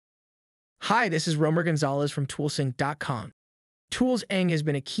Hi, this is romerogonzalez from ToolsEngg.com. ToolsEngg has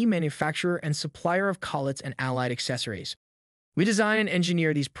been a key manufacturer and supplier of collets and allied accessories. We design and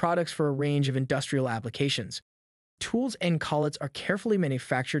engineer these products for a range of industrial applications. ToolsEngg Collets are carefully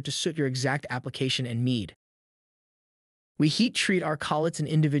manufactured to suit your exact application and need. We heat treat our collets in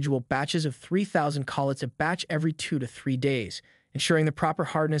individual batches of 3,000 collets a batch every 2 to 3 days, ensuring the proper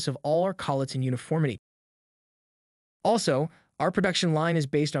hardness of all our collets in uniformity. Also, our production line is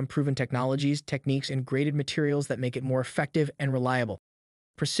based on proven technologies, techniques, and graded materials that make it more effective and reliable.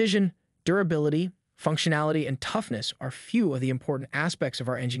 Precision, durability, functionality, and toughness are few of the important aspects of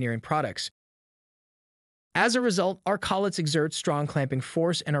our engineering products. As a result, our collets exert strong clamping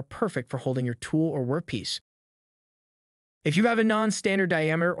force and are perfect for holding your tool or workpiece. If you have a non-standard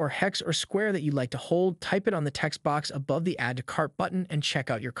diameter or hex or square that you'd like to hold, type it on the text box above the Add to Cart button and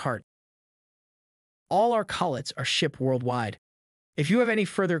check out your cart. All our collets are shipped worldwide. If you have any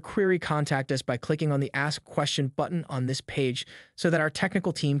further query, contact us by clicking on the Ask Question button on this page so that our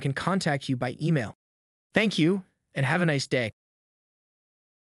technical team can contact you by email. Thank you, and have a nice day.